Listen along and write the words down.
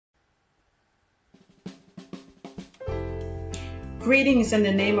Greetings in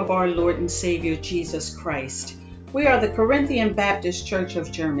the name of our Lord and Savior Jesus Christ. We are the Corinthian Baptist Church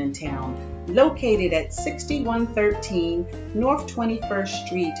of Germantown, located at 6113 North 21st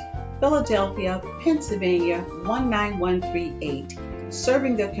Street, Philadelphia, Pennsylvania 19138,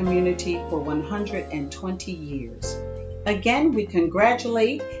 serving the community for 120 years. Again, we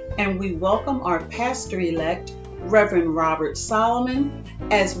congratulate and we welcome our pastor-elect, Reverend Robert Solomon,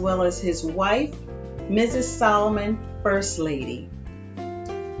 as well as his wife, Mrs. Solomon, First Lady.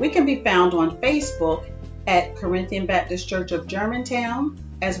 We can be found on Facebook at Corinthian Baptist Church of Germantown,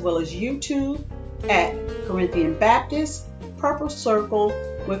 as well as YouTube at Corinthian Baptist, purple circle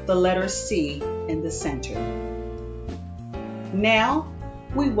with the letter C in the center. Now,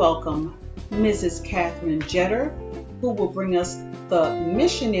 we welcome Mrs. Catherine Jetter, who will bring us the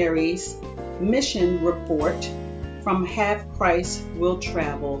Missionaries Mission Report from Have Christ Will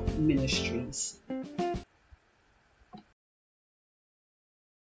Travel Ministries.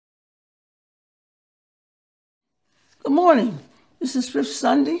 Good morning. This is Fifth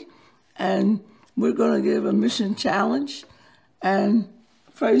Sunday, and we're going to give a mission challenge. And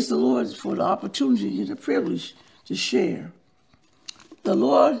praise the Lord for the opportunity and the privilege to share. The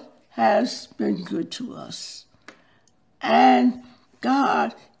Lord has been good to us, and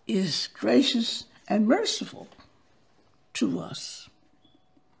God is gracious and merciful to us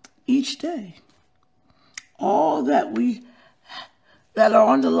each day. All that are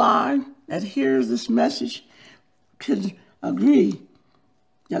on the line that hears this message can agree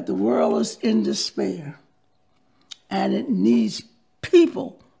that the world is in despair and it needs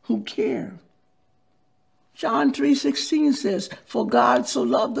people who care. John 3:16 says, "For God so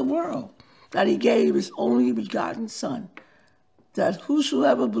loved the world that he gave his only begotten Son, that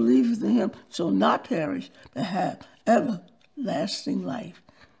whosoever believeth in him shall not perish, but have everlasting life."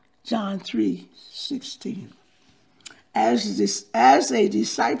 John 3:16. As a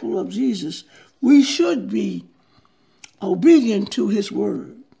disciple of Jesus, we should be obedient to his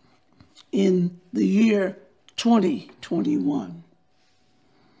word in the year 2021.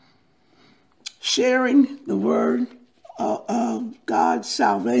 Sharing the word of God's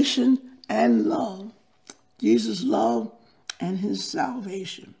salvation and love, Jesus' love and his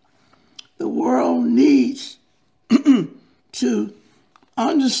salvation. The world needs to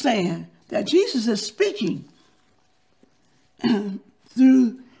understand that Jesus is speaking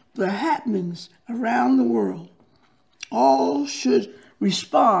through the happenings around the world. All should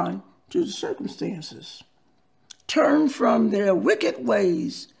respond to the circumstances, turn from their wicked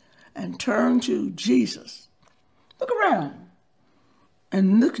ways, and turn to Jesus. Look around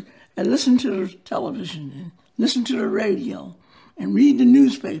and listen to the television and listen to the radio and read the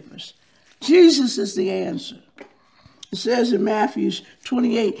newspapers. Jesus is the answer. It says in Matthew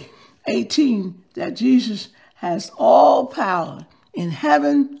 28:18 that Jesus has all power in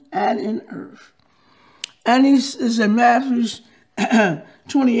heaven and in earth. And he says in Matthew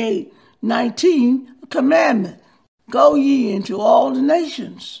 28:19, a commandment, "Go ye into all the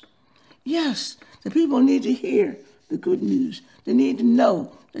nations." Yes, the people need to hear the good news. They need to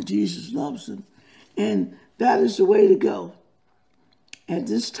know that Jesus loves them. And that is the way to go. At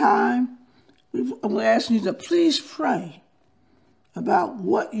this time, we're asking you to please pray about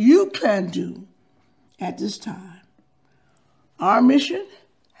what you can do at this time. Our mission,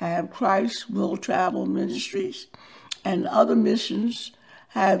 Have Christ Will Travel Ministries, and other missions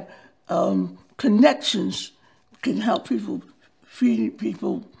have connections, can help people, feed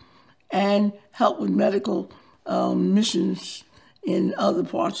people, and help with medical missions in other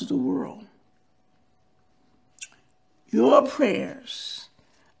parts of the world. Your prayers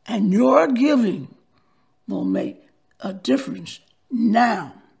and your giving will make a difference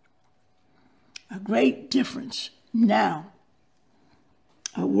now, a great difference now.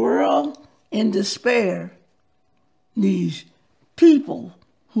 A world in despair needs people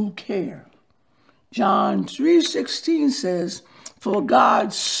who care. John 3:16 says, "For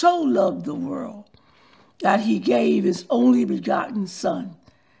God so loved the world that he gave his only begotten Son,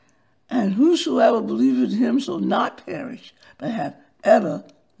 and whosoever believeth in him shall not perish, but have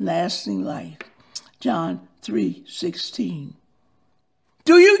everlasting life." John 3:16.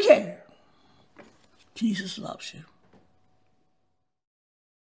 Do you care? Jesus loves you.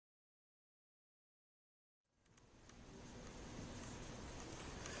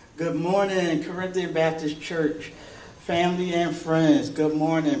 Good morning, Corinthian Baptist Church, family and friends. Good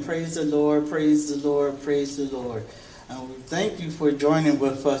morning. Praise the Lord, praise the Lord, praise the Lord. And we thank you for joining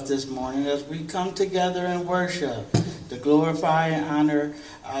with us this morning as we come together and worship to glorify and honor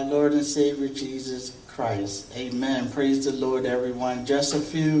our Lord and Savior Jesus Christ. Amen. Praise the Lord, everyone. Just a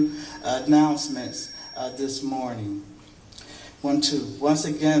few announcements this morning. want to once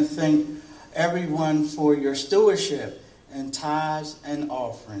again thank everyone for your stewardship and tithes and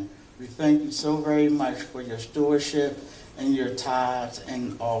offering. We thank you so very much for your stewardship and your tithes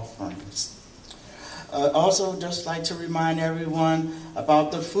and offerings. Also, just like to remind everyone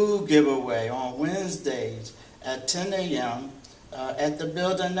about the food giveaway on Wednesdays at 10 a.m. At the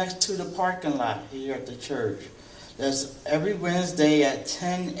building next to the parking lot here at the church. That's every Wednesday at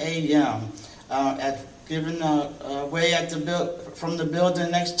 10 a.m. Giving away from the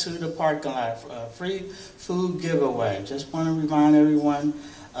building next to the parking lot. Free food giveaway. Just want to remind everyone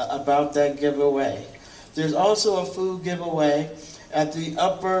about that giveaway. There's also a food giveaway at the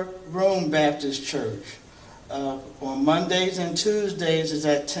Upper Room Baptist Church. On Mondays and Tuesdays is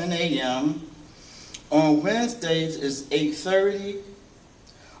at 10 a.m. On Wednesdays is 8:30.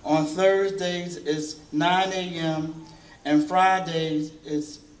 On Thursdays is 9 a.m. And Fridays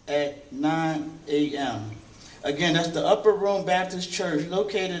is at 9 a.m. Again, that's the Upper Room Baptist Church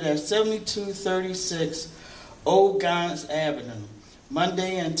located at 7236 Old Gans Avenue.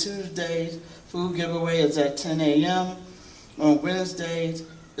 Monday and Tuesdays, food giveaway is at 10 a.m. On Wednesdays,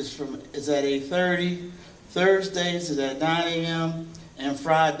 it's at 8:30. Thursdays is at 9 a.m. And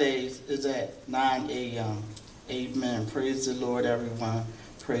Fridays is at 9 a.m. Amen. Praise the Lord, everyone.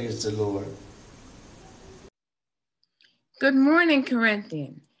 Praise the Lord. Good morning,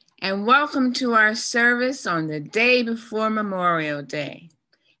 Corinthian, and welcome to our service on the day before Memorial Day,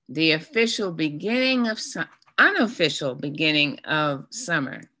 the unofficial beginning of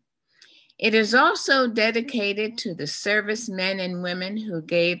summer. It is also dedicated to the servicemen and women who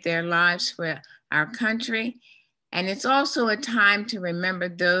gave their lives for our country, and it's also a time to remember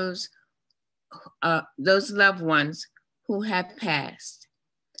those loved ones who have passed.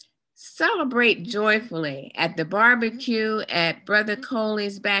 Celebrate joyfully at the barbecue at Brother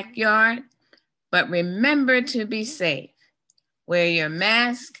Coley's backyard, but remember to be safe. Wear your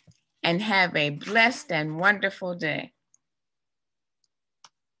mask and have a blessed and wonderful day.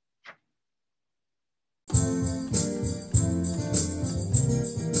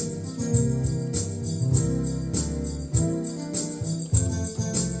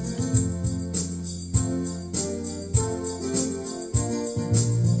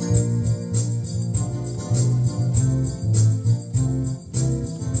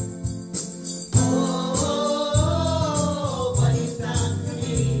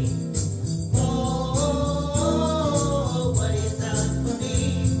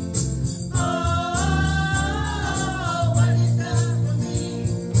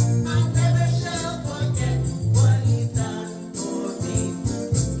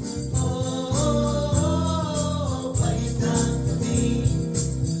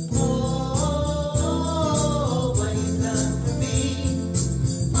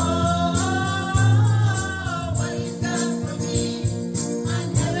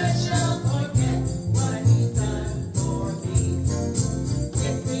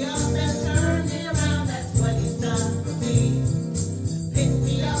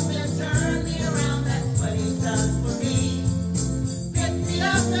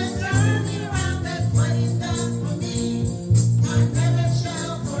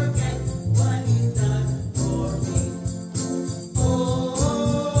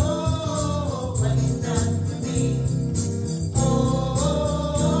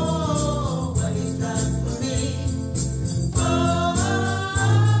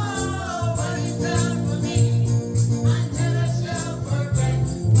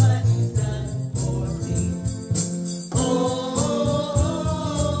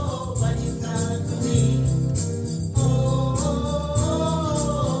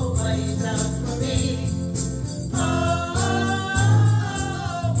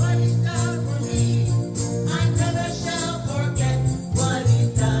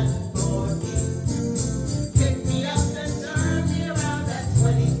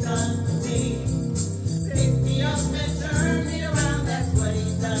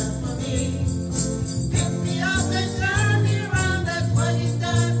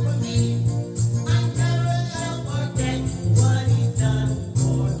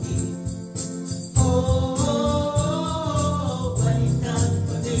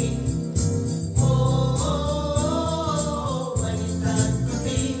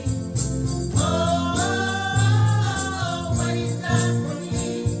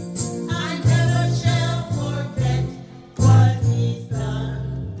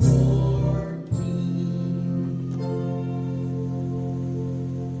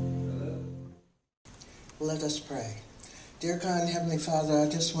 Let us pray. Dear God and Heavenly Father, I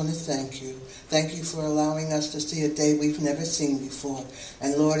just want to thank you. Thank you for allowing us to see a day we've never seen before.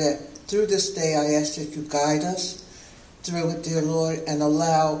 And Lord, through this day, I ask that you guide us, through it, dear Lord, and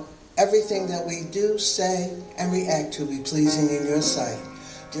allow everything that we do, say, and react to be pleasing in your sight.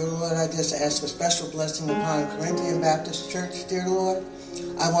 Dear Lord, I just ask a special blessing upon Corinthian Baptist Church, dear Lord.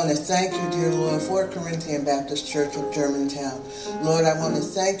 I want to thank you, dear Lord, for Corinthian Baptist Church of Germantown. Lord, I want to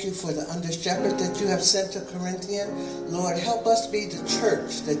thank you for the under-shepherd that you have sent to Corinthian. Lord, help us be the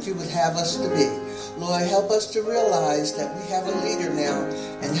church that you would have us to be. Lord, help us to realize that we have a leader now,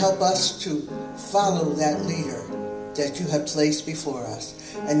 and help us to follow that leader that you have placed before us.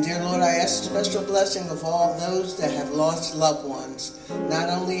 And dear Lord, I ask a special blessing of all those that have lost loved ones, not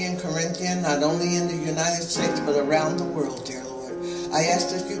only in Corinthian, not only in the United States, but around the world, dear Lord. I ask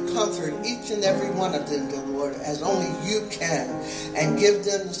that you comfort each and every one of them, dear Lord, as only you can, and give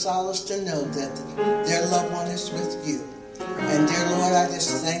them the solace to know that their loved one is with you. And dear Lord, I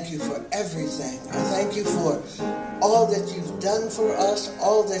just thank you for everything. I thank you for all that you've done for us,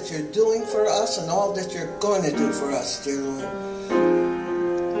 all that you're doing for us, and all that you're going to do for us, dear Lord.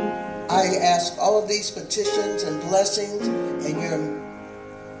 I ask all these petitions and blessings in your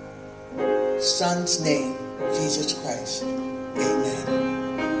Son's name, Jesus Christ. Amen.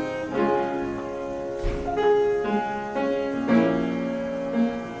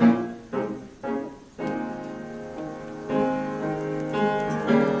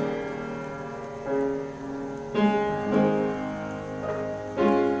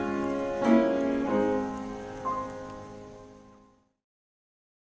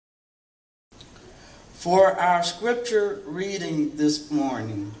 For our scripture reading this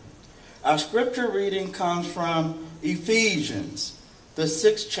morning, our scripture reading comes from Ephesians, the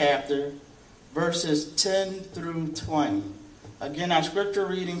 6th chapter, verses 10 through 20. Again, our scripture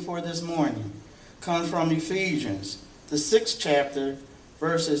reading for this morning comes from Ephesians, the 6th chapter,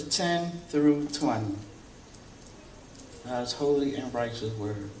 verses 10 through 20. God's holy and righteous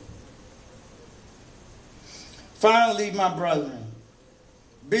word. Finally, my brethren,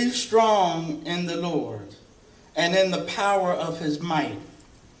 be strong in the Lord and in the power of his might.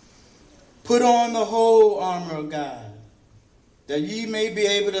 Put on the whole armor of God, that ye may be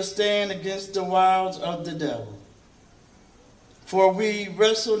able to stand against the wiles of the devil. For we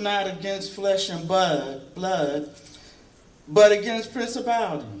wrestle not against flesh and blood, but against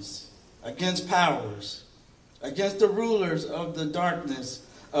principalities, against powers, against the rulers of the darkness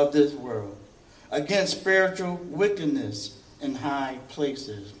of this world, against spiritual wickedness in high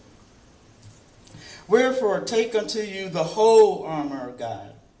places. Wherefore take unto you the whole armor of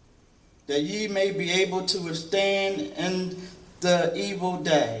God, that ye may be able to withstand in the evil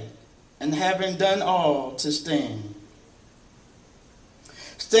day, and having done all, to stand.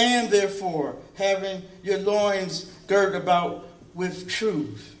 Stand therefore, having your loins girt about with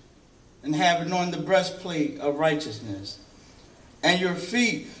truth, and having on the breastplate of righteousness, and your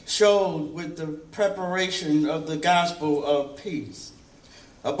feet shod with the preparation of the gospel of peace.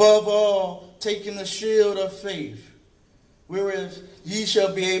 Above all, taking the shield of faith, wherewith ye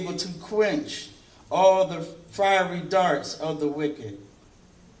shall be able to quench all the fiery darts of the wicked.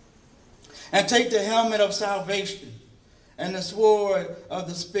 And take the helmet of salvation, and the sword of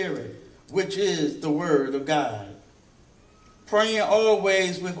the Spirit, which is the word of God. Praying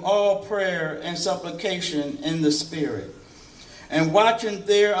always with all prayer and supplication in the Spirit, and watching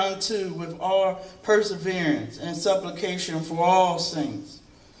thereunto with all perseverance and supplication for all saints,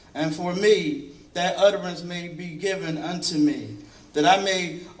 and for me, that utterance may be given unto me, that I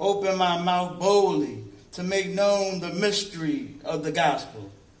may open my mouth boldly to make known the mystery of the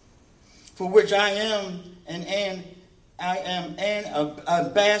gospel, for which I am an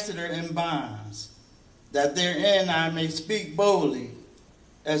ambassador in bonds, that therein I may speak boldly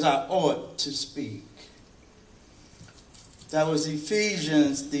as I ought to speak. That was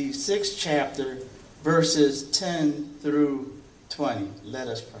Ephesians, the 6th chapter, verses 10 through 20. Let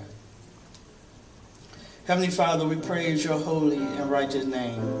us pray. Heavenly Father, we praise your holy and righteous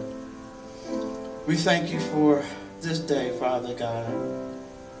name. We thank you for this day, Father God.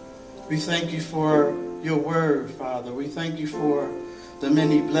 We thank you for your word, Father. We thank you for the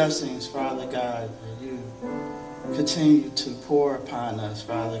many blessings, Father God, that you continue to pour upon us,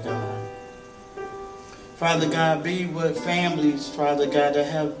 Father God. Father God, be with families, Father God, that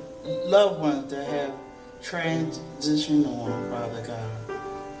have loved ones that have transitioned on, Father God.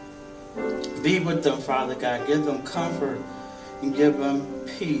 Be with them, Father God. Give them comfort and give them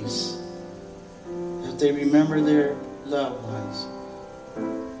peace as they remember their loved ones.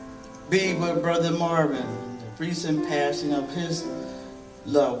 Be with Brother Marvin, the recent passing of his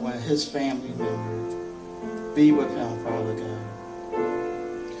loved one, his family member. Be with him, Father God.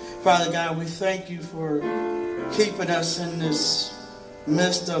 Father God, we thank you for keeping us in this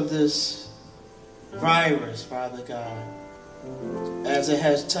midst of this virus, Father God, as it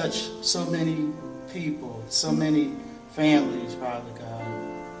has touched so many people, so many families, Father God.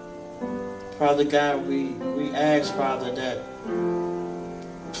 Father God, we ask, Father, that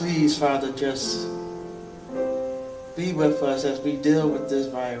please, Father, just be with us as we deal with this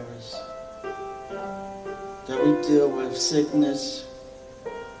virus, that we deal with sickness,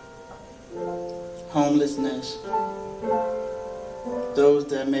 homelessness, those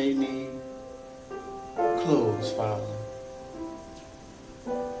that may need clothes, Father.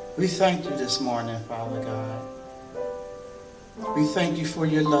 We thank you this morning, Father God. We thank you for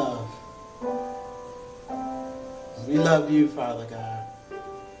your love. We love you, Father God.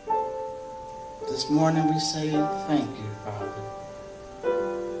 This morning we say thank you, Father.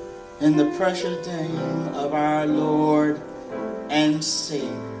 In the precious name of our Lord and Savior,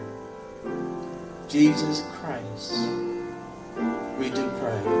 Jesus Christ, we do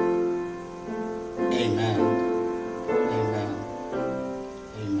pray. Amen. Amen.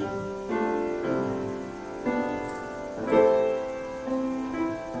 Amen.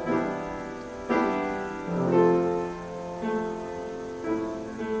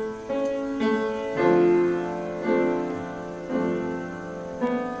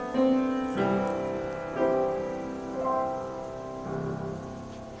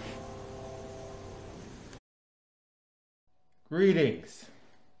 Greetings.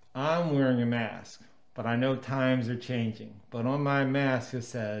 I'm wearing a mask, but I know times are changing. But on my mask it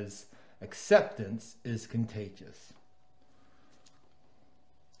says, acceptance is contagious.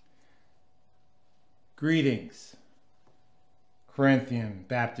 Greetings, Corinthian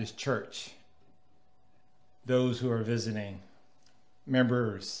Baptist Church, those who are visiting,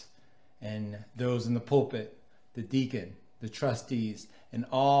 members, and those in the pulpit, the deacon, the trustees, and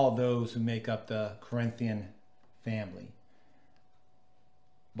all those who make up the Corinthian family.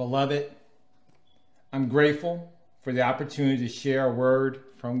 Beloved, I'm grateful for the opportunity to share a word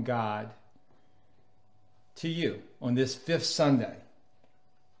from God to you on this fifth Sunday.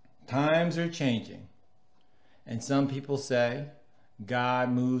 Times are changing, and some people say God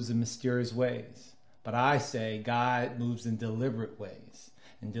moves in mysterious ways, but I say God moves in deliberate ways,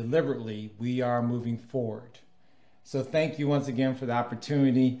 and deliberately we are moving forward. So thank you once again for the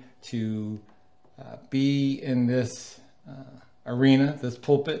opportunity to be in this arena, this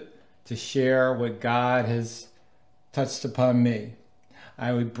pulpit, to share what God has touched upon me.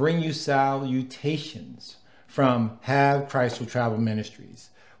 I would bring you salutations from Have Christ Will Travel Ministries.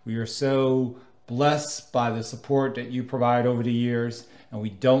 We are so blessed by the support that you provide over the years, and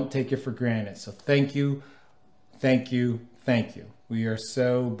we don't take it for granted. So thank you, thank you, thank you. We are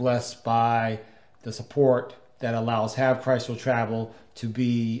so blessed by the support that allows Have Christ Will Travel to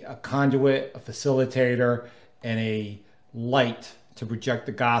be a conduit, a facilitator, and a light to project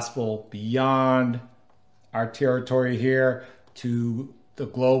the gospel beyond our territory here to the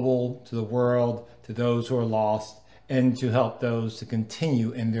global, to the world, to those who are lost, and to help those to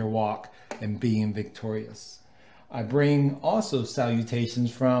continue in their walk and being victorious. I bring also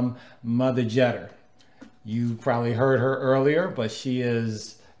salutations from Mother Jetter. You probably heard her earlier, but she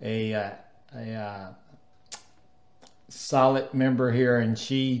is a solid member here, and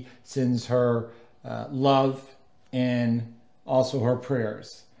she sends her love and also her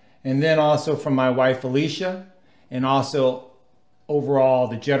prayers. And then also from my wife Alicia, and also overall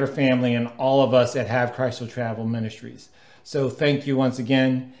the Jetter family and all of us at Have Christ Will Travel Ministries. So thank you once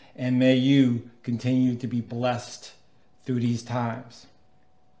again, and may you continue to be blessed through these times.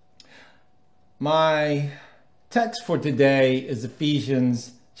 My text for today is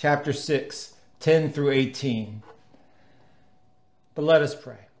Ephesians chapter 6, 10 through 18. But let us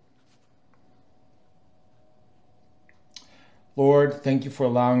pray. Lord, thank you for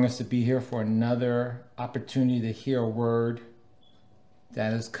allowing us to be here for another opportunity to hear a word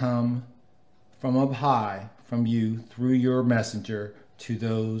that has come from up high, from you, through your messenger to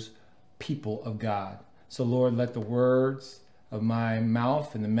those people of God. So Lord, let the words of my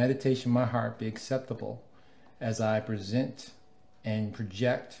mouth and the meditation of my heart be acceptable as I present and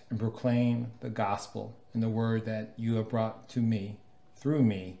project and proclaim the gospel and the word that you have brought to me, through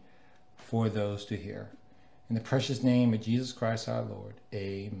me, for those to hear. In the precious name of Jesus Christ our Lord,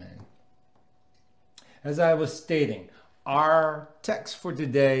 amen. As I was stating, our text for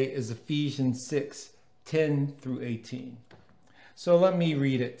today is Ephesians 6, 10 through 18. So let me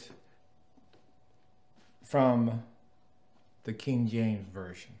read it from the King James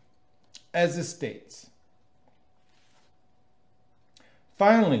Version. As it states,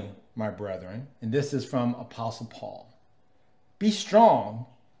 finally, my brethren, and this is from Apostle Paul, be strong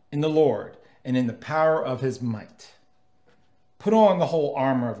in the Lord and in the power of his might. Put on the whole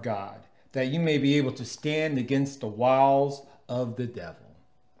armor of God, that you may be able to stand against the wiles of the devil.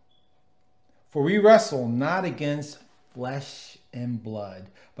 For we wrestle not against flesh and blood,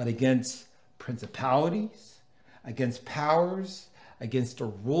 but against principalities, against powers, against the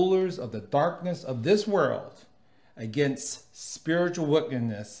rulers of the darkness of this world, against spiritual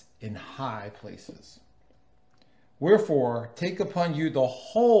wickedness in high places. Wherefore, take upon you the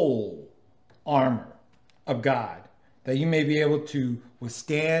whole armor of God, that you may be able to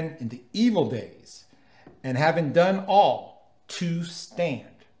withstand in the evil days, and having done all, to stand.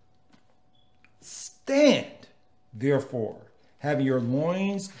 Stand, therefore, having your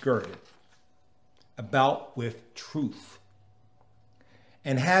loins girded about with truth,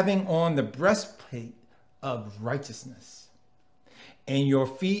 and having on the breastplate of righteousness, and your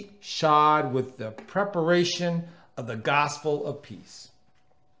feet shod with the preparation of the gospel of peace.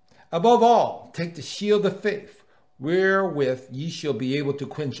 Above all, take the shield of faith, wherewith ye shall be able to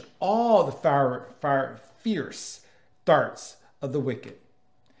quench all the fierce darts of the wicked.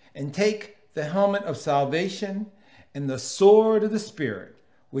 And take the helmet of salvation and the sword of the Spirit,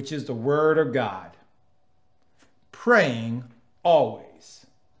 which is the word of God, praying always.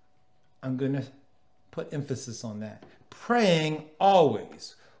 I'm going to put emphasis on that. Praying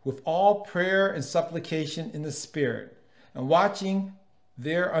always with all prayer and supplication in the Spirit, and watching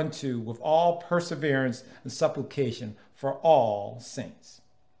thereunto with all perseverance and supplication for all saints.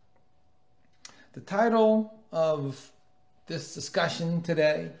 The title of this discussion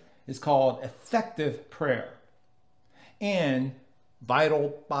today is called Effective Prayer and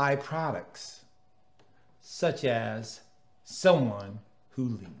Vital Byproducts, such as someone who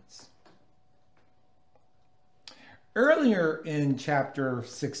leads. Earlier in chapter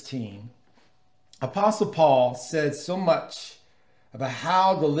 16, Apostle Paul said so much about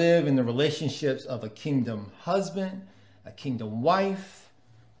how to live in the relationships of a kingdom husband, a kingdom wife,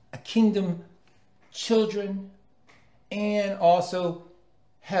 a kingdom children, and also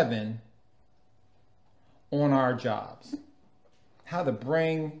heaven on our jobs. How to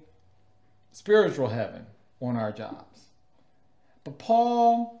bring spiritual heaven on our jobs. But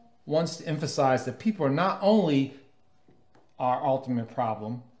Paul wants to emphasize that people are not only our ultimate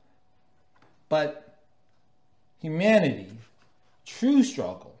problem, but humanity, true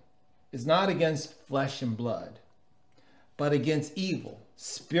struggle, is not against flesh and blood, but against evil,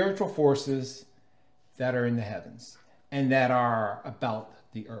 spiritual forces that are in the heavens and that are about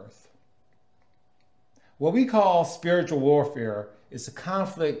the earth. What we call spiritual warfare is a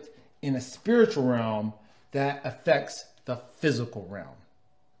conflict in a spiritual realm that affects the physical realm.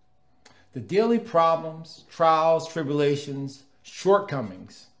 The daily problems, trials, tribulations,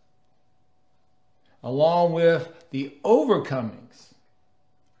 shortcomings, along with the overcomings,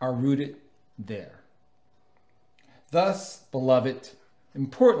 are rooted there. Thus, beloved,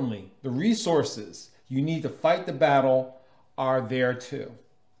 importantly, the resources you need to fight the battle are there too.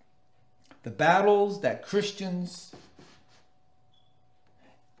 The battles that Christians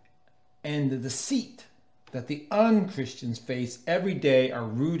and the deceit that the unchristians face every day are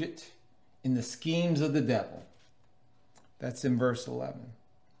rooted in the schemes of the devil. That's in verse 11.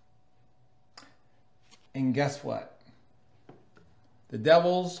 And guess what? The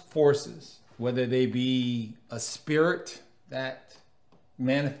devil's forces, whether they be a spirit that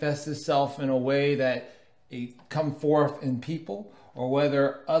manifests itself in a way that it come forth in people, or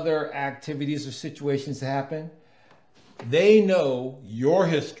whether other activities or situations happen, they know your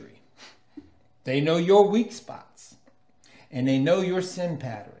history. They know your weak spots, and they know your sin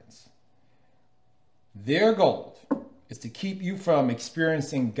patterns. Their goal is to keep you from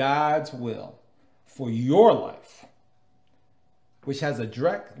experiencing God's will for your life, which has a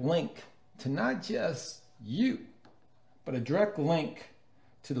direct link to not just you, but a direct link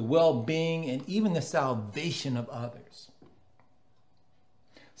to the well-being and even the salvation of others.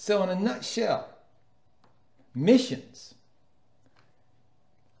 So in a nutshell, missions,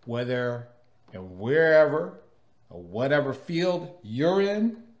 whether and wherever or whatever field you're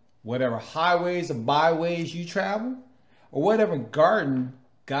in, whatever highways or byways you travel, or whatever garden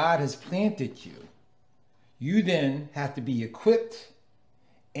God has planted you, you then have to be equipped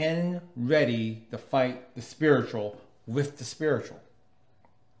and ready to fight the spiritual with the spiritual.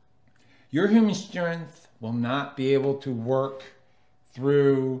 Your human strength will not be able to work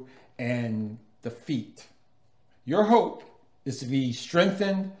through and defeat. Your hope is to be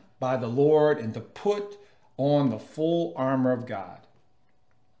strengthened by the Lord and to put on the full armor of God.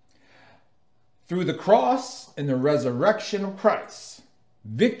 Through the cross and the resurrection of Christ,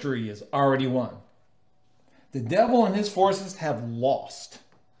 victory is already won. The devil and his forces have lost.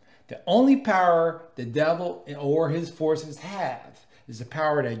 The only power the devil or his forces have is the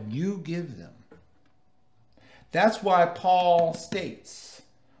power that you give them. That's why Paul states,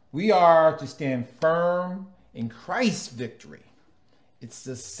 we are to stand firm in Christ's victory. It's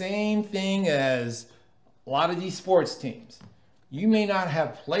the same thing as a lot of these sports teams. You may not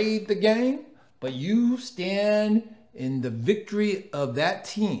have played the game, but you stand in the victory of that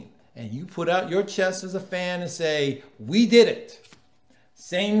team. And you put out your chest as a fan and say, we did it.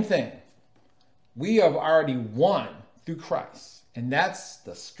 Same thing. We have already won through Christ. And that's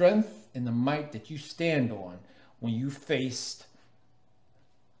the strength and the might that you stand on when you faced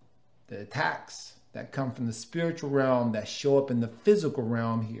the attacks that come from the spiritual realm that show up in the physical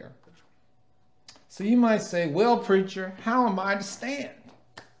realm here. So you might say, well, preacher, how am I to stand?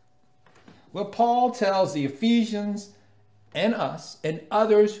 Well, Paul tells the Ephesians and us and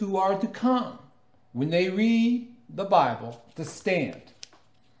others who are to come, when they read the Bible, to stand.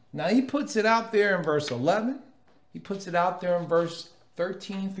 Now, he puts it out there in verse 11. He puts it out there in verse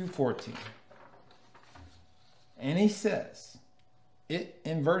 13 through 14. And he says it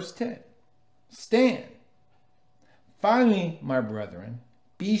in verse 10. Stand. Finally, my brethren,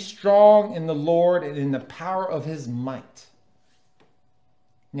 be strong in the Lord and in the power of his might.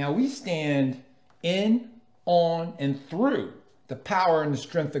 Now we stand in, on, and through the power and the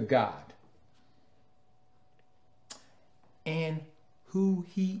strength of God and who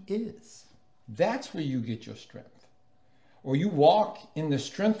he is. That's where you get your strength. Or you walk in the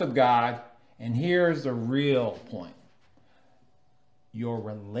strength of God, and here's the real point: your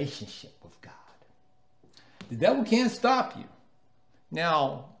relationship with God. The devil can't stop you.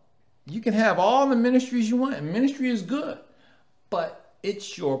 Now, you can have all the ministries you want, and ministry is good, but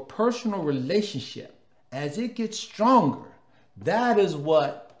it's your personal relationship. As it gets stronger, that is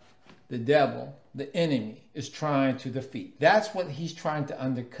what the devil, the enemy, is trying to defeat. That's what he's trying to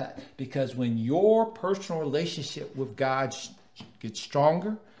undercut. Because when your personal relationship with God gets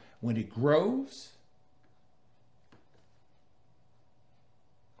stronger, when it grows,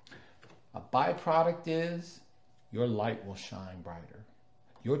 a byproduct is your light will shine brighter.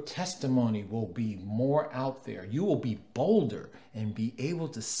 Your testimony will be more out there. You will be bolder and be able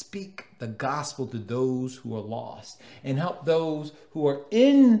to speak the gospel to those who are lost and help those who are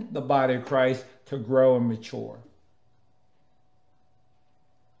in the body of Christ to grow and mature.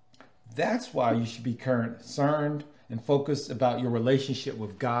 That's why you should be concerned and focused about your relationship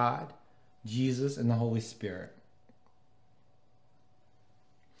with God, Jesus, and the Holy Spirit.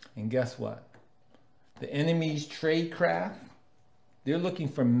 And guess what? The enemy's tradecraft, they're looking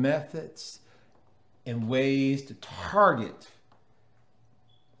for methods and ways to target,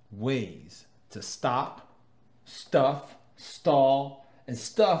 ways to stop, stuff, stall, and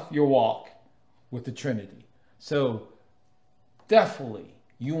stuff your walk with the Trinity. So definitely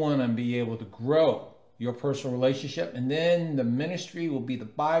you want to be able to grow your personal relationship, and then the ministry will be the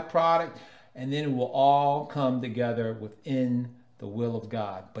byproduct, and then it will all come together within the will of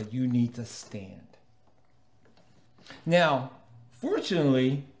God. But you need to stand. Now,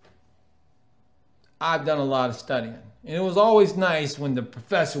 fortunately, I've done a lot of studying. And it was always nice when the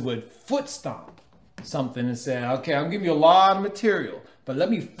professor would foot stomp something and say, okay, I'm giving you a lot of material, but let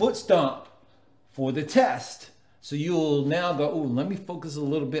me foot stomp for the test. So you'll now go, oh, let me focus a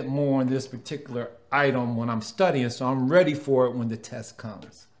little bit more on this particular item when I'm studying, so I'm ready for it when the test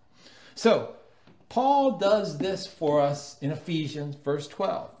comes. So Paul does this for us in Ephesians verse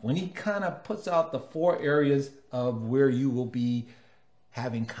 12, when he kind of puts out the 4 areas of where you will be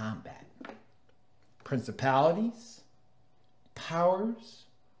having combat. Principalities, powers,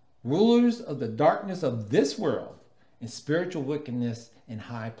 rulers of the darkness of this world, and spiritual wickedness in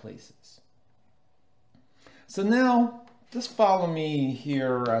high places. So now, just follow me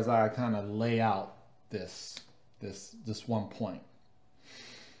here as I kind of lay out this one point.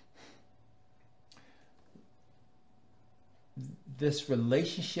 This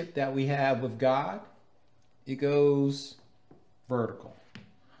relationship that we have with God, it goes vertical.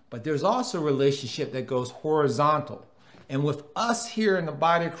 But there's also a relationship that goes horizontal. And with us here in the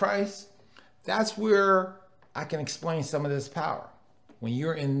body of Christ, that's where I can explain some of this power. When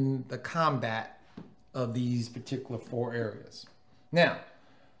you're in the combat of these particular 4 areas. Now,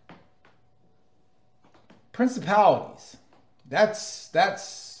 principalities. That's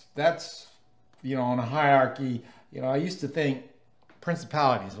on a hierarchy. I used to think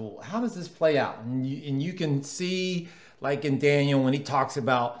principalities. Well, how does this play out? And you can see, like in Daniel, when he talks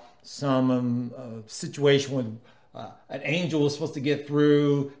about some situation with an angel was supposed to get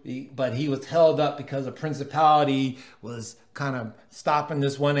through, but he was held up because a principality was kind of stopping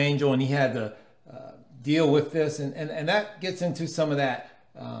this one angel, and he had to deal with this. And that gets into some of that,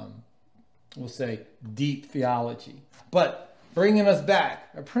 we'll say, deep theology. But bringing us back.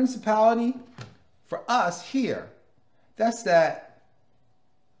 A principality for us here, that's that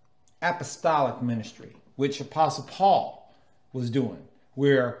apostolic ministry, which Apostle Paul was doing,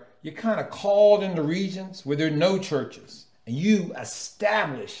 where you're kind of called into regions where there are no churches, and you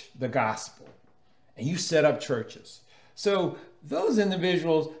establish the gospel, and you set up churches. So those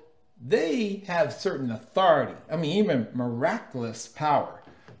individuals, they have certain authority, I mean, even miraculous power,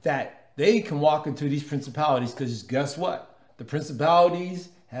 that they can walk into these principalities, because guess what? The principalities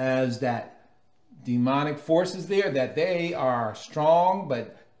has that demonic forces there, that they are strong,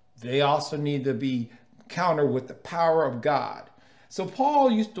 but they also need to be countered with the power of God. So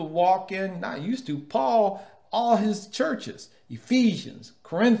Paul used to walk in, not used to, Paul, all his churches, Ephesians,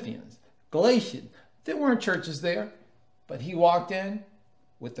 Corinthians, Galatians, there weren't churches there, but he walked in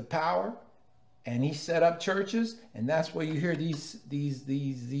with the power and he set up churches. And that's where you hear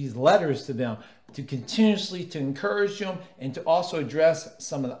these letters to them, to continuously to encourage them and to also address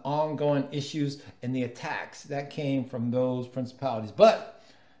some of the ongoing issues and the attacks that came from those principalities. But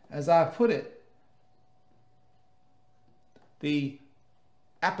as I put it, the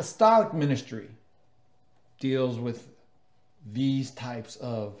apostolic ministry deals with these types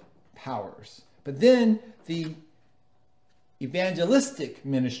of powers. But then the evangelistic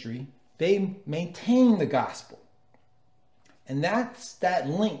ministry, they maintain the gospel. And that's that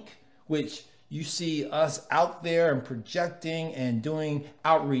link which you see us out there and projecting and doing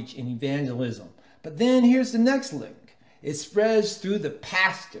outreach and evangelism. But then here's the next link. It spreads through the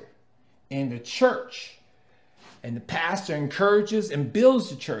pastor and the church. And the pastor encourages and builds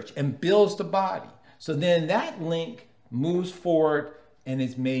the church and builds the body. So then that link moves forward and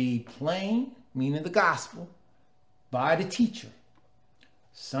is made plain, meaning the gospel, by the teacher.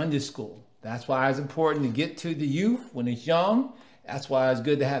 Sunday school. That's why it's important to get to the youth when it's young. That's why it's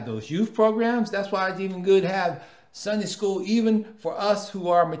good to have those youth programs. That's why it's even good to have Sunday school even for us who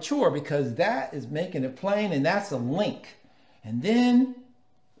are mature, because that is making it plain and that's a link. And then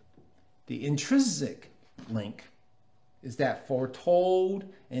the intrinsic link is that foretold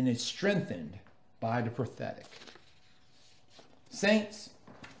and it's strengthened by the prophetic. Saints,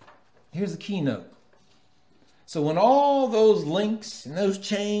 here's the keynote. So when all those links and those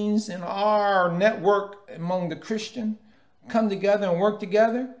chains in our network among the Christian come together and work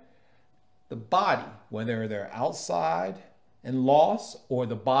together, the body, whether they're outside and lost or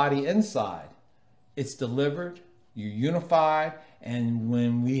the body inside, it's delivered, you're unified, and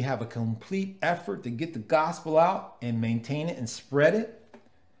when we have a complete effort to get the gospel out and maintain it and spread it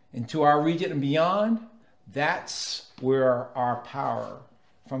into our region and beyond, that's where our power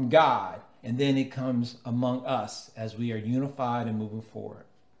from God, and then it comes among us as we are unified and moving forward.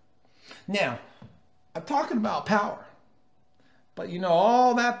 Now, I'm talking about power, but you know,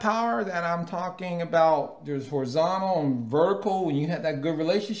 all that power that I'm talking about, there's horizontal and vertical, when you have that good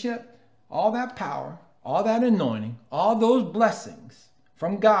relationship, all that power, all that anointing, all those blessings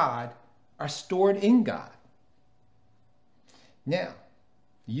from God are stored in God. Now,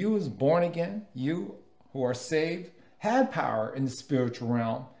 you as born again, you who are saved, have power in the spiritual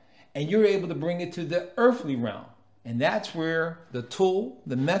realm, and you're able to bring it to the earthly realm. And that's where the tool,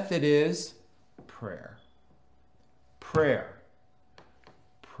 the method is prayer. Prayer.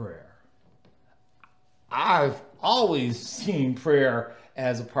 Prayer. I've always seen prayer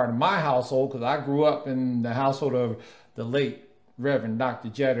as a part of my household because I grew up in the household of the late Reverend Dr.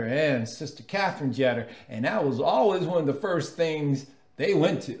 Jetter and Sister Catherine Jetter, and that was always one of the first things they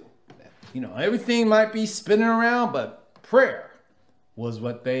went to. You know, everything might be spinning around, but prayer was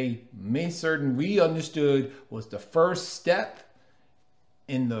what they made certain we understood was the first step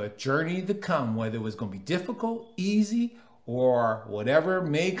in the journey to come, whether it was going to be difficult, easy, or whatever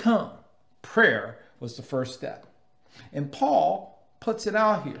may come. Prayer was the first step. And Paul puts it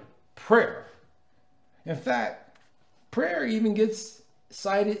out here, prayer. In fact, prayer even gets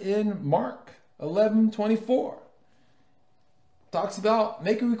cited in Mark 11:24. Talks about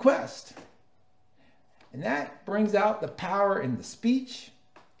make a request. And that brings out the power in the speech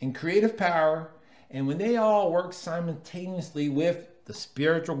and creative power. And when they all work simultaneously with the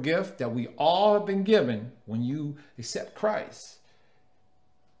spiritual gift that we all have been given when you accept Christ,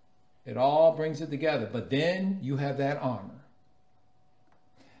 it all brings it together. But then you have that armor.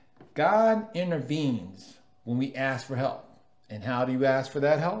 God intervenes when we ask for help. And how do you ask for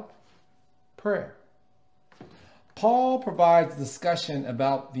that help? Prayer. Paul provides discussion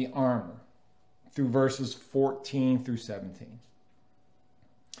about the armor through verses 14 through 17.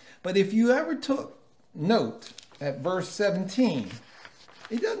 But if you ever took note at verse 17,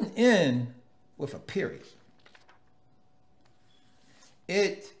 it doesn't end with a period.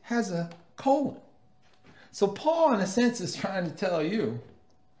 It has a colon. So Paul, in a sense, is trying to tell you,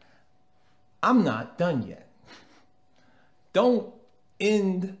 I'm not done yet. Don't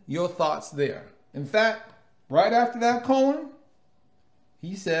end your thoughts there. In fact, right after that colon,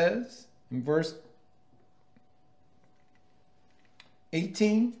 he says in verse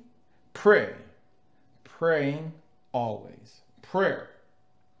 18, pray, praying always. Prayer.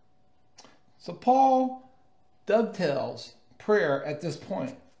 So Paul dovetails prayer at this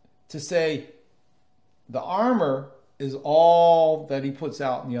point to say the armor is all that he puts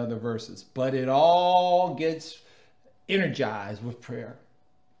out in the other verses, but it all gets energized with prayer.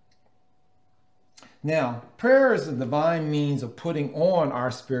 Now, prayer is a divine means of putting on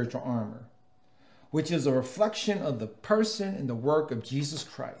our spiritual armor, which is a reflection of the person and the work of Jesus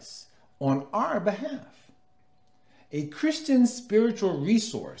Christ on our behalf. A Christian spiritual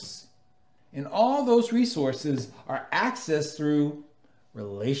resource, and all those resources are accessed through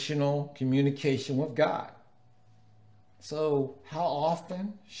relational communication with God. So, how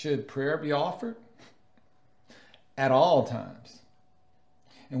often should prayer be offered? At all times,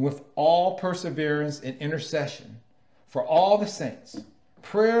 and with all perseverance and intercession for all the saints.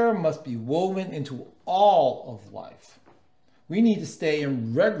 Prayer must be woven into all of life. We need to stay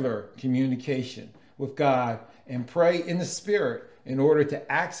in regular communication with God and pray in the Spirit in order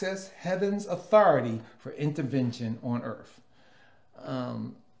to access heaven's authority for intervention on earth.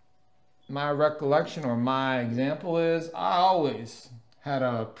 My recollection or my example is I always had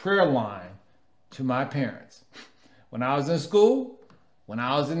a prayer line to my parents. When I was in school, when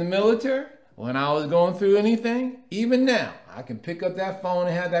I was in the military, when I was going through anything, even now, I can pick up that phone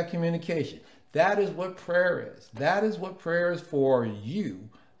and have that communication. That is what prayer is. That is what prayer is for you,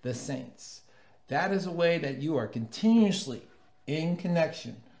 the saints. That is a way that you are continuously in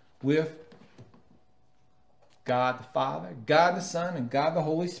connection with God the Father, God the Son, and God the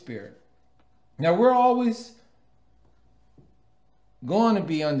Holy Spirit. Now, we're always going to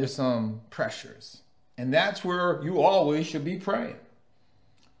be under some pressures. And that's where you always should be praying.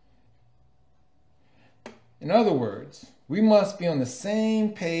 In other words, we must be on the same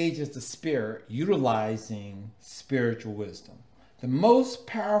page as the Spirit, utilizing spiritual wisdom. The most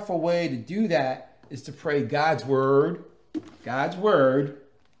powerful way to do that is to pray God's word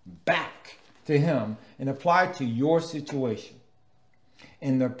back to Him and apply it to your situation.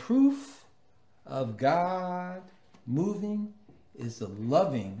 And the proof of God moving is the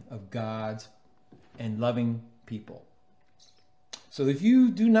loving of God's and loving people. So if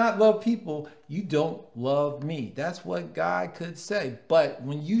you do not love people, you don't love me. That's what God could say. But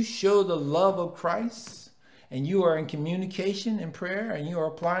when you show the love of Christ and you are in communication and prayer and you are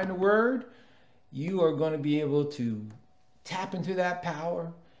applying the word, you are going to be able to tap into that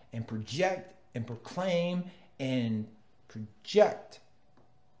power and project and proclaim and project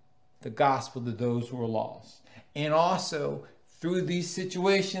the gospel to those who are lost. And also through these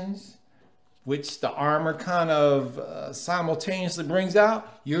situations, which the armor kind of simultaneously brings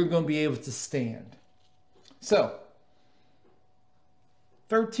out, you're going to be able to stand. So,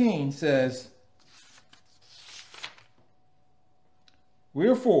 13 says,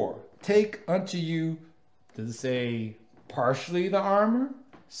 wherefore, take unto you, does it say partially the armor?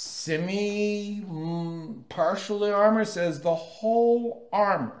 Partially armor? It says the whole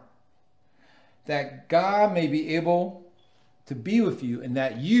armor, that God may be able to be with you and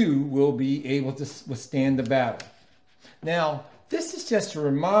that you will be able to withstand the battle. Now, this is just to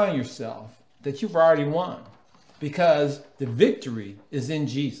remind yourself that you've already won because the victory is in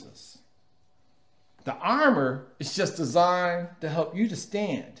Jesus. The armor is just designed to help you to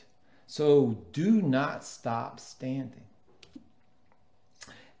stand. So do not stop standing.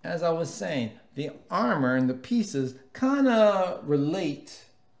 As I was saying, the armor and the pieces kind of relate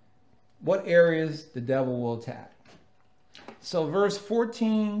what areas the devil will attack. So verse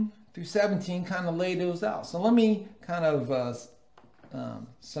 14 through 17 kind of lay those out. So let me kind of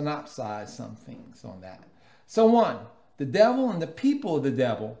synopsize some things on that. So 1, the devil and the people of the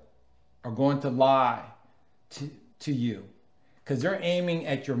devil are going to lie to you because they're aiming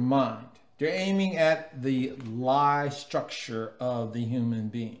at your mind. They're aiming at the lie structure of the human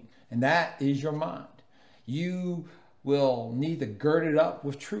being, and that is your mind. You will need to gird it up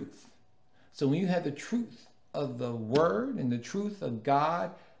with truth. So when you have the truth of the word and the truth of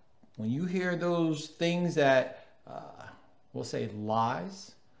God, when you hear those things that we'll say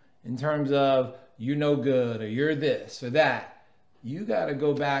lies in terms of you're no good or you're this or that, you got to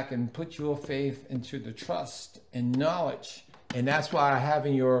go back and put your faith into the trust and knowledge. And that's why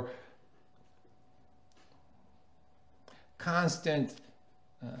having your constant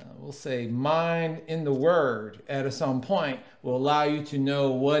we'll say mind in the word at some point will allow you to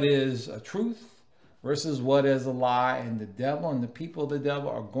know what is a truth, versus what is a lie. And the devil and the people of the devil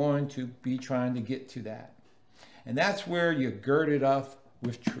are going to be trying to get to that. And that's where you're girded up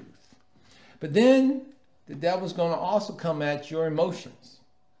with truth. But then the devil's going to also come at your emotions,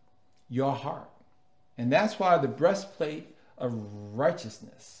 your heart. And that's why the breastplate of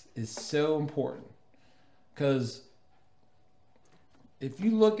righteousness is so important. Because if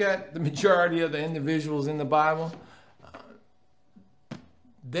you look at the majority of the individuals in the Bible,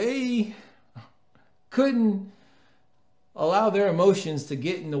 they couldn't allow their emotions to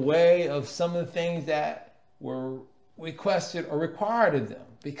get in the way of some of the things that were requested or required of them.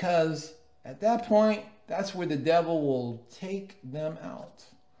 Because at that point, that's where the devil will take them out.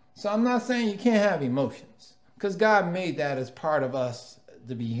 So I'm not saying you can't have emotions, because God made that as part of us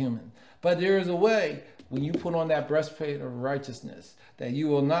to be human. But there is a way, when you put on that breastplate of righteousness, that you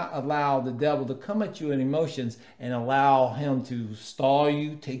will not allow the devil to come at you in emotions and allow him to stall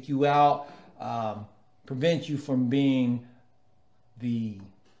you, take you out, prevent you from being the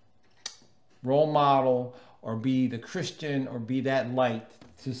role model or be the Christian or be that light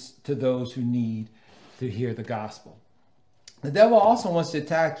to those who need to hear the gospel. The devil also wants to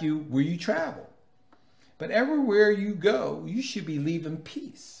attack you where you travel. But everywhere you go, you should be leaving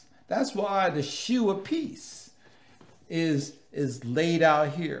peace. That's why the shoe of peace is laid out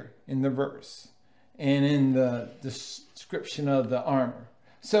here in the verse and in the description of the armor.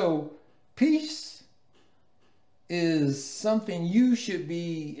 So peace is something you should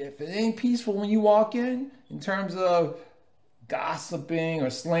be, if it ain't peaceful when you walk in terms of gossiping or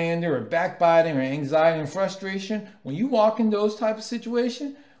slander or backbiting or anxiety and frustration, when you walk in those type of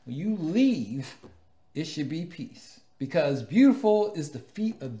situations, when you leave, it should be peace. Because beautiful is the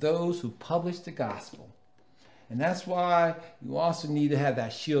feet of those who publish the gospel. And that's why you also need to have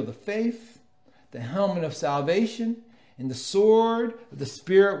that shield of faith, the helmet of salvation, and the sword of the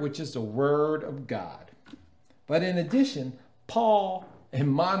Spirit, which is the word of God. But in addition, Paul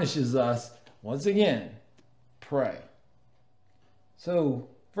admonishes us, once again, pray. So,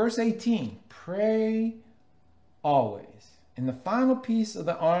 verse 18, pray always. And the final piece of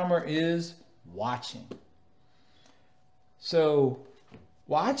the armor is watching. So,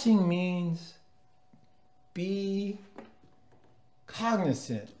 watching means be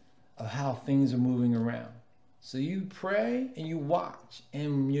cognizant of how things are moving around. So you pray and you watch.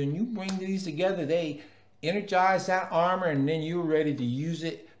 And when you bring these together, they energize that armor, and then you're ready to use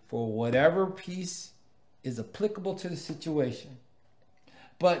it for whatever piece is applicable to the situation.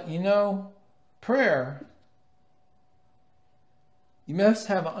 But you know, prayer, you must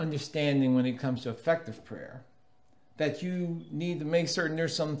have an understanding when it comes to effective prayer, that you need to make certain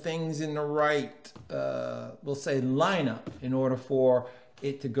there's some things in the right, we'll say, lineup in order for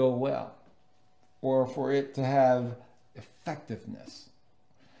it to go well or for it to have effectiveness.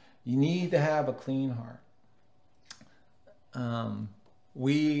 You need to have a clean heart.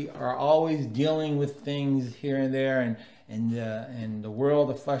 We are always dealing with things here and there, and the world,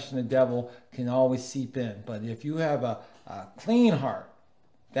 the flesh, and the devil can always seep in. But if you have a clean heart,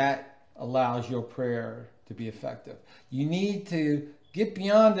 that allows your prayer to be effective. You need to get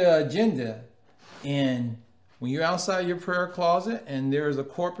beyond the agenda, and when you're outside your prayer closet and there is a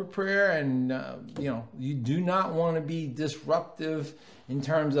corporate prayer, and you do not want to be disruptive in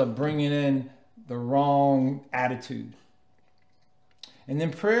terms of bringing in the wrong attitude. And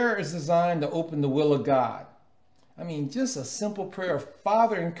then prayer is designed to open the will of God. I mean, just a simple prayer.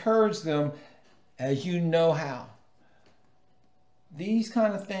 Father, encourage them as you know how. These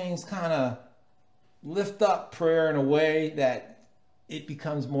kind of things kind of lift up prayer in a way that it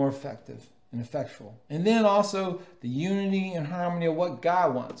becomes more effective and effectual. And then also the unity and harmony of what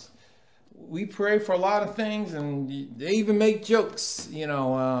God wants. We pray for a lot of things, and they even make jokes, in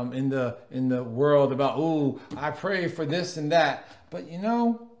the world about, oh, I pray for this and that. But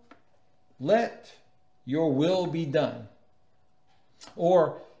let your will be done.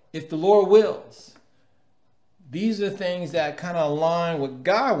 Or if the Lord wills, these are things that kind of align what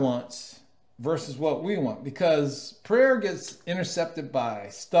God wants versus what we want, because prayer gets intercepted by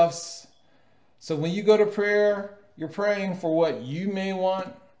stuffs. So when you go to prayer, you're praying for what you may want,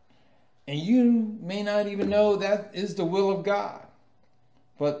 and you may not even know that is the will of God.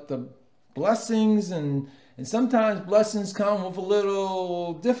 But the blessings and sometimes blessings come with a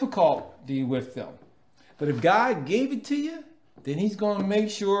little difficulty with them. But if God gave it to you, then he's going to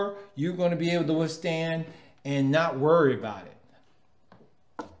make sure you're going to be able to withstand and not worry about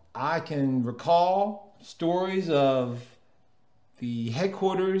it. I can recall stories of the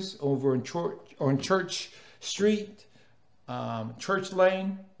headquarters over on Church Street, Church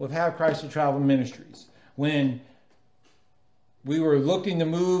Lane with Have Christ to Travel Ministries. When we were looking to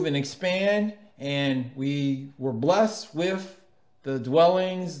move and expand, and we were blessed with the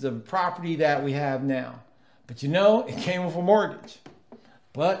dwellings, the property that we have now. But you know, it came with a mortgage.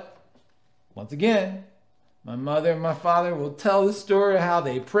 But once again, my mother and my father will tell the story of how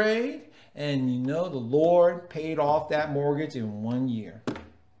they prayed, and you know, the Lord paid off that mortgage in 1 year.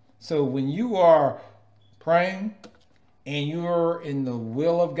 So when you are praying and you're in the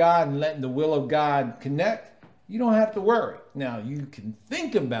will of God and letting the will of God connect, you don't have to worry. Now, you can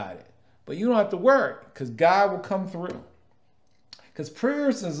think about it, but you don't have to worry because God will come through. Because prayer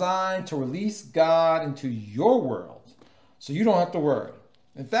is designed to release God into your world, so you don't have to worry.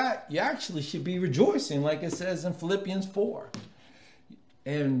 In fact, you actually should be rejoicing, like it says in Philippians 4.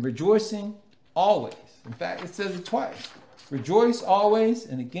 And rejoicing always. In fact, it says it twice. Rejoice always,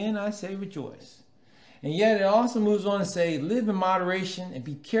 and again I say rejoice. And yet it also moves on to say, live in moderation and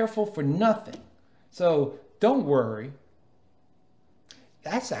be careful for nothing. So don't worry.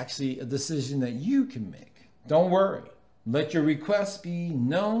 That's actually a decision that you can make. Don't worry. Let your requests be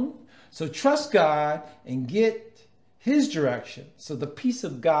known. So trust God and get his direction so the peace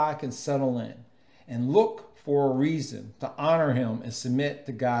of God can settle in, and look for a reason to honor him and submit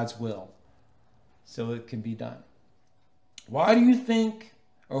to God's will so it can be done. Why do you think,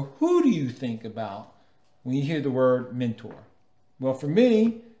 or who do you think about when you hear the word mentor? Well, for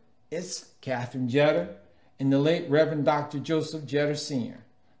me, it's Catherine Jetter and the late Reverend Dr. Joseph Jetter Sr.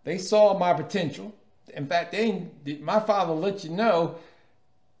 They saw my potential. In fact, my father let you know,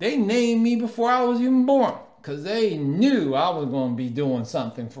 they named me before I was even born because they knew I was going to be doing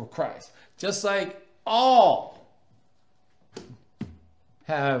something for Christ. Just like all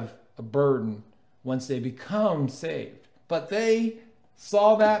have a burden once they become saved. But they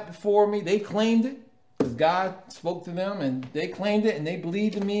saw that before me. They claimed it because God spoke to them, and they claimed it, and they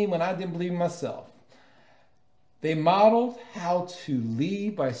believed in me when I didn't believe in myself. They modeled how to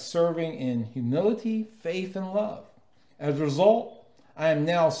lead by serving in humility, faith, and love. As a result, I am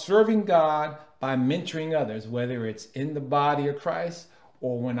now serving God by mentoring others, whether it's in the body of Christ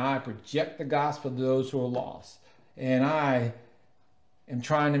or when I project the gospel to those who are lost. And I am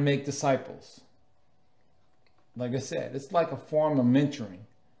trying to make disciples. Like I said, it's like a form of mentoring.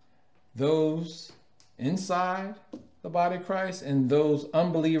 Those inside the body of Christ and those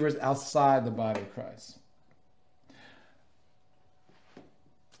unbelievers outside the body of Christ.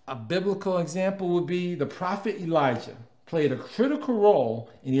 A biblical example would be the prophet Elijah played a critical role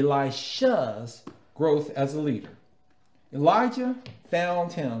in Elisha's growth as a leader. Elijah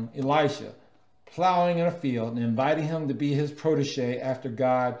found Elisha, plowing in a field and inviting him to be his protege after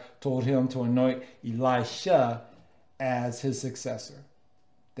God told him to anoint Elisha as his successor.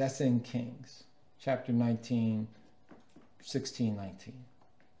 That's in Kings, chapter 19, 16, 19.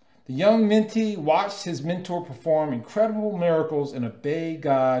 The young mentee watched his mentor perform incredible miracles and obey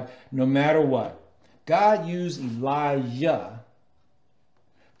God no matter what. God used Elijah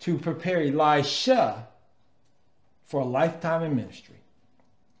to prepare Elisha for a lifetime in ministry.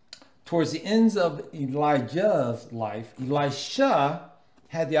 Towards the ends of Elijah's life, Elisha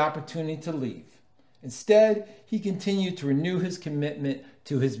had the opportunity to leave. Instead, he continued to renew his commitment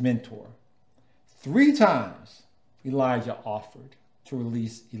to his mentor. 3 times, Elijah offered to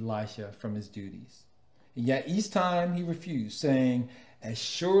release Elisha from his duties. And yet each time he refused, saying, "As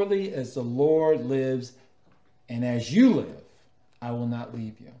surely as the Lord lives and as you live, I will not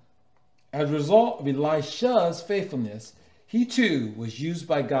leave you." As a result of Elisha's faithfulness, he too was used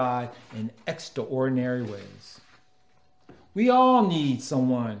by God in extraordinary ways. We all need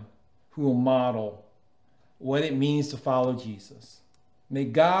someone who will model what it means to follow Jesus. May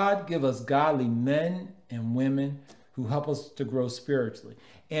God give us godly men and women who help us to grow spiritually.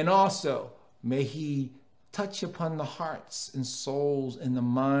 And also, may he touch upon the hearts and souls and the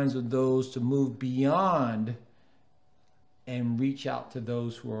minds of those to move beyond and reach out to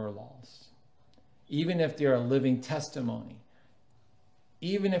those who are lost. Even if they're a living testimony,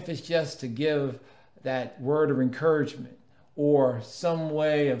 even if it's just to give that word of encouragement or some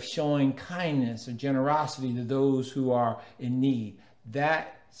way of showing kindness or generosity to those who are in need,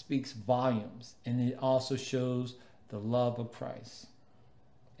 that speaks volumes, and it also shows the love of Christ.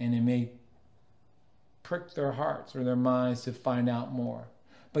 And it may prick their hearts or their minds to find out more.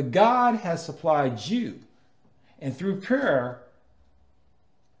 But God has supplied you, and through prayer,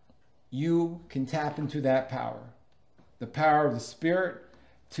 you can tap into that power, the power of the Spirit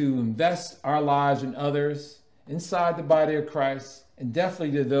to invest our lives in others inside the body of Christ, and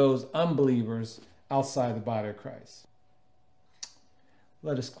definitely to those unbelievers outside the body of Christ.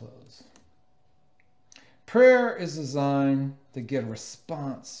 Let us close. Prayer is designed to get a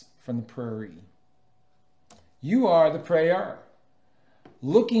response from the prayeree. You are the prayer.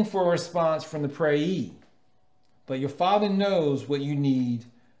 looking for a response from the prayee. But your Father knows what you need,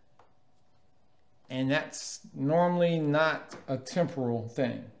 and that's normally not a temporal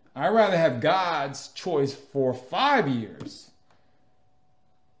thing. I'd rather have God's choice for 5 years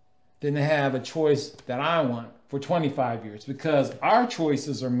than to have a choice that I want for 25 years, because our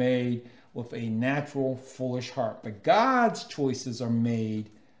choices are made with a natural, foolish heart. But God's choices are made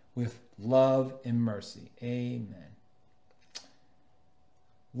with love and mercy. Amen.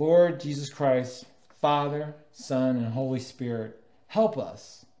 Lord Jesus Christ, Father, Son, and Holy Spirit, help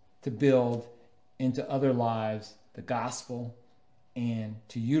us to build into other lives the gospel and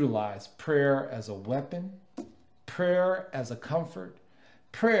to utilize prayer as a weapon, prayer as a comfort,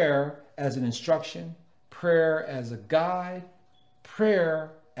 prayer as an instruction, prayer as a guide,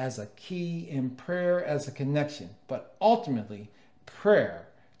 prayer as a key, and prayer as a connection, but ultimately prayer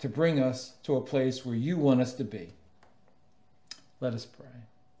to bring us to a place where you want us to be. Let us pray.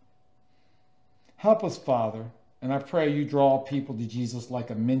 Help us, Father, and I pray you draw people to Jesus like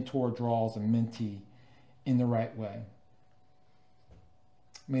a mentor draws a mentee in the right way.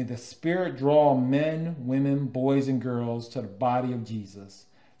 May the Spirit draw men, women, boys, and girls to the body of Jesus,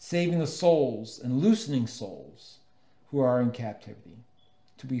 saving the souls and loosening souls who are in captivity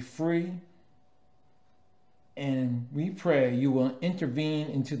to be free. And we pray you will intervene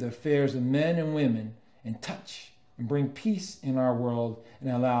into the affairs of men and women and touch and bring peace in our world,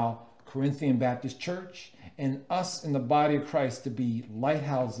 and allow Corinthian Baptist Church and us in the body of Christ to be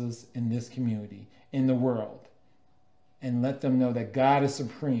lighthouses in this community, in the world, and let them know that God is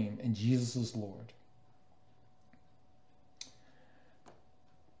supreme and Jesus is Lord.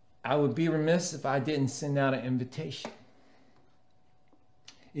 I would be remiss if I didn't send out an invitation.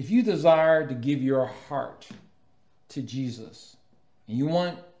 If you desire to give your heart to Jesus, and you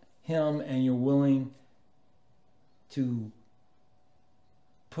want him and you're willing to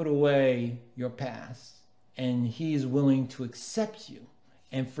put away your past, and he's willing to accept you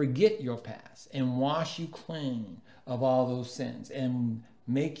and forget your past and wash you clean of all those sins and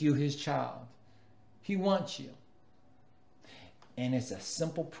make you his child, he wants you. And it's a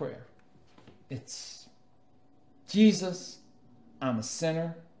simple prayer. It's, Jesus, I'm a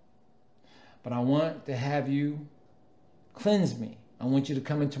sinner, but I want to have you cleanse me. I want you to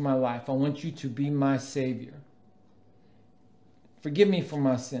come into my life. I want you to be my Savior. Forgive me for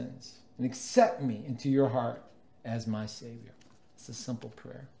my sins and accept me into your heart as my Savior. It's a simple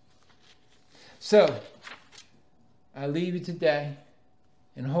prayer. So, I leave you today,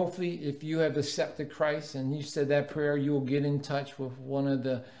 and hopefully if you have accepted Christ and you said that prayer, you will get in touch with one of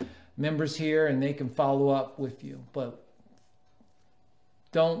the members here and they can follow up with you. But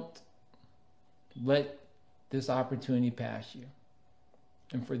don't let this opportunity pass you.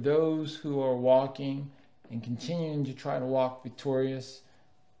 And for those who are walking and continuing to try to walk victorious,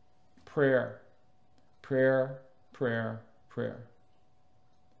 prayer, prayer, prayer, prayer.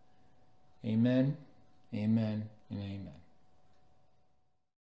 Amen, amen, and amen.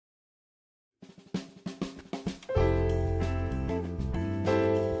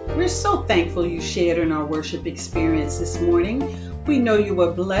 We're so thankful you shared in our worship experience this morning. We know you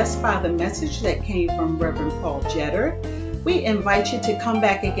were blessed by the message that came from Reverend Paul Jetter. We invite you to come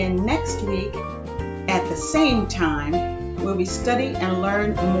back again next week at the same time, where we study and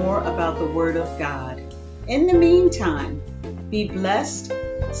learn more about the Word of God. In the meantime, be blessed,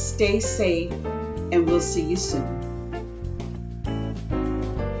 stay safe, and we'll see you soon.